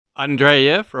Andre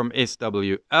here from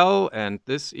SWL, and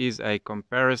this is a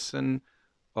comparison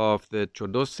of the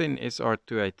Qodosen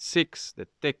SR-286, the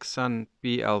Tecsun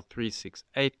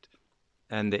PL-368,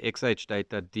 and the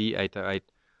XHDATA D-808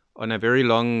 on a very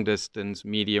long distance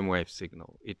medium wave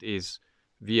signal. It is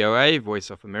VOA,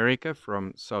 Voice of America,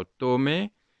 from Sao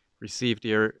Tomé, received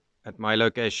here at my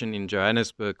location in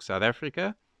Johannesburg, South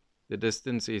Africa. The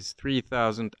distance is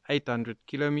 3,800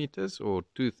 kilometers or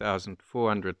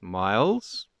 2,400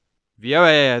 miles.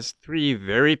 VOA has three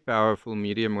very powerful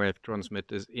medium wave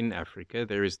transmitters in Africa.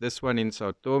 There is this one in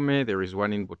Sao Tomé, there is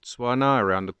one in Botswana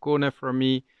around the corner from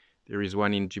me, there is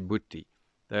one in Djibouti.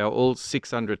 They are all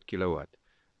 600 kilowatt.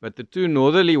 But the two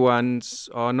northerly ones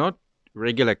are not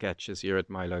regular catches here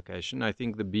at my location. I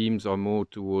think the beams are more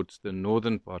towards the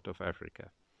northern part of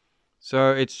Africa. So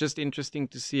it's just interesting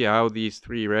to see how these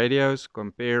three radios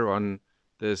compare on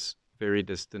this very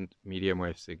distant medium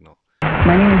wave signal.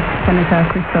 My name is Senator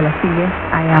Crystal Asige.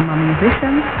 I am a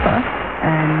musician first,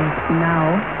 and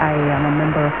now I am a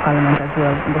member of parliament as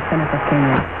well in the Senate of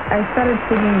Kenya. I started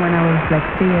singing when I was like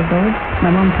 3 years old.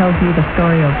 My mom tells me the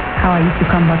story of how I used to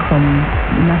come back from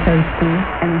nursery school,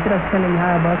 and instead of telling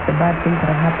her about the bad things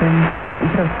that had happened,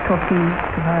 instead of talking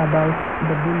to her about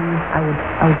the bullies, I would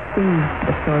sing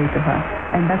the story to her.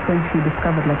 And that's when she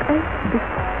discovered, like, hey, this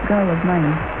girl of mine,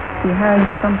 she has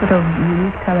some sort of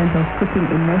unique talent of putting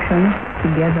emotions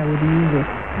together with music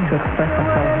to express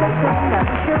herself.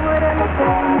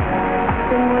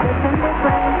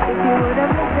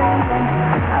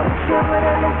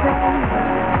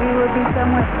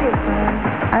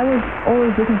 I was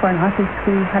always looking for an artist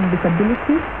who had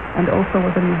disability and also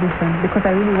was a musician, because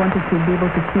I really wanted to be able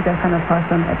to see that kind of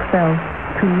person excel,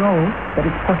 to know that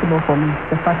it's possible for me.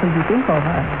 The first thing you think of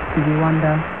are Stevie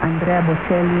Wonder, Andrea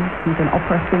Bocelli, who's an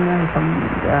opera singer from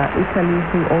Italy,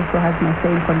 who also has my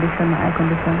same condition, my eye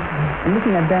condition. And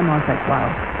looking at them, I was like, wow.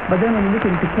 But then when you look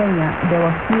into Kenya, there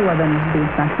were fewer than the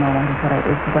international ones,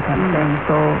 is what I'm saying.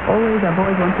 So I've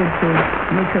always wanted to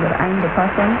make sure that I'm the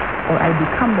person, or I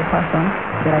become the person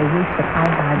that I wish that I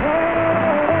had.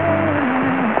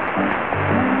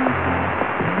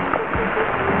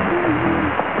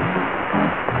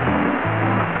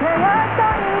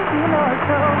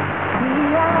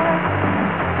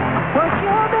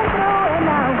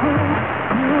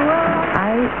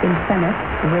 I, in Senate,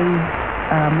 raised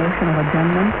a motion of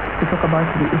adjournment to talk about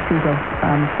the issues of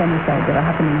femicide that are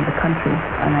happening in the country.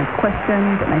 And I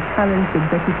questioned and I challenged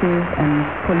executives and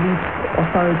police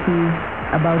authorities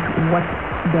about what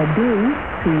they're doing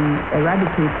to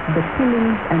eradicate the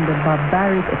killings and the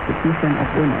barbaric execution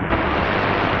of women.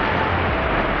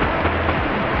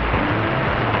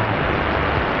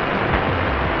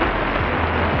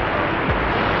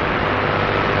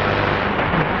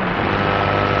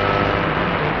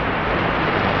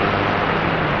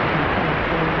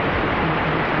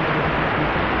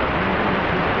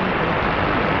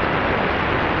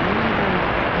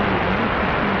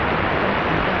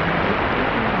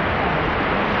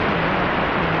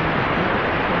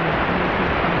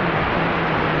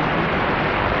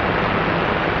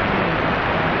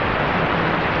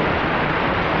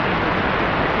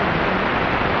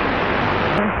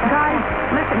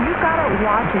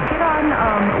 Watch it. Get on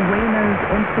Wayna's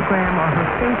Instagram or her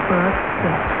Facebook.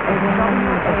 It's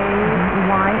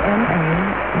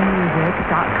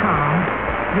WAYMAmusic.com.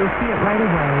 You'll see it right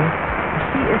away.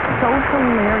 She is so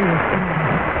hilarious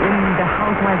in the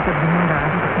Housewives of Zamunda.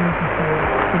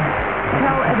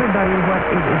 Tell everybody what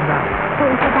it is about. So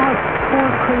it's about 4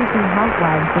 crazy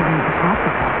housewives in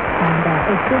Africa, and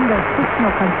it's in the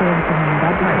fictional country of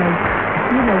Zamunda because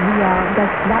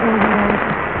that way we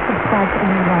don't subscribe to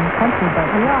any one country,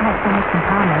 but we all have so much in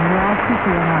common. We're all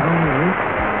people in our own ways.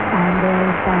 And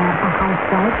there's a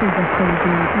housewife who's a crazy,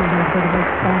 sort of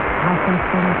obsessed housewife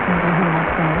single who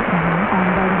loves her. And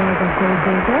then there's a gold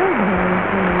digger,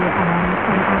 there's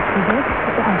an activist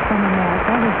from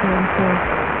America who's going to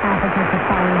Africa to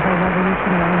follow her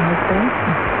revolutionary husband.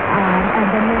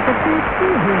 And then there's a PhD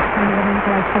who's kind of an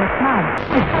intellectual snob.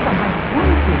 I thought I had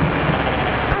one thing.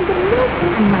 And the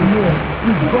milking and manure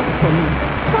you got for me,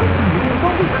 sometimes is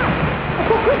what we have.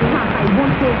 For Christmas, I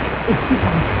wanted a stick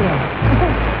and shell.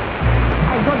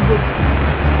 I got this.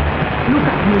 Look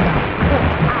at me now. I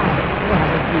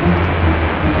have a dream.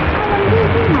 I am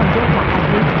raising my daughter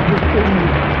against the same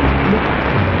way. Look at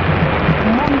me.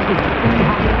 Mom is she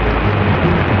has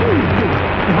Tuesday,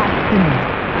 she has swimming.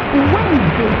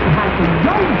 Wednesday, she has a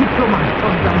young diplomat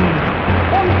from Jamaica.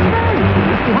 On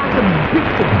Thursday, she has a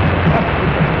bishop of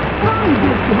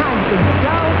Friday, she has the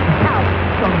girl scout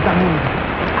from Jamaica.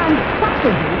 And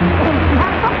Saturday, she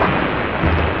has supper.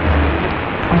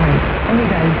 All right. Hey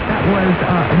guys, that was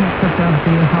makes up of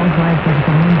the housewives of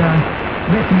Zamunda,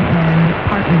 written and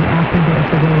partly after the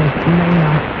episode of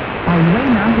Layla.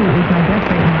 Wayna, who is my guest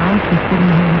right now, she's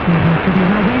sitting here with me in the studio.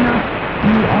 Now, Wayna,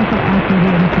 you also acted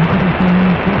in some other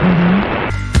things.